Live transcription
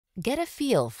Get a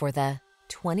feel for the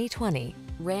 2020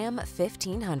 Ram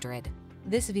 1500.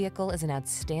 This vehicle is an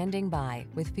outstanding buy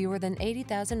with fewer than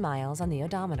 80,000 miles on the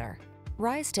odometer.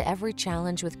 Rise to every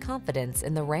challenge with confidence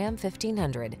in the Ram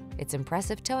 1500. Its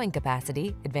impressive towing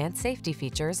capacity, advanced safety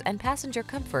features, and passenger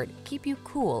comfort keep you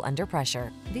cool under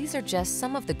pressure. These are just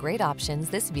some of the great options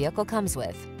this vehicle comes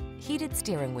with: heated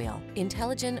steering wheel,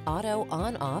 intelligent auto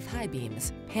on-off high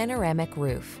beams, panoramic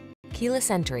roof,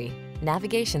 keyless entry,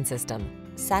 navigation system,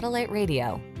 satellite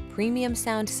radio, premium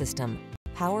sound system,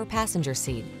 power passenger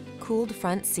seat, cooled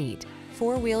front seat,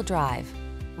 four-wheel drive.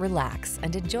 Relax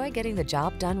and enjoy getting the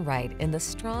job done right in the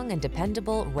strong and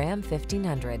dependable Ram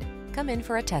 1500. Come in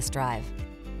for a test drive.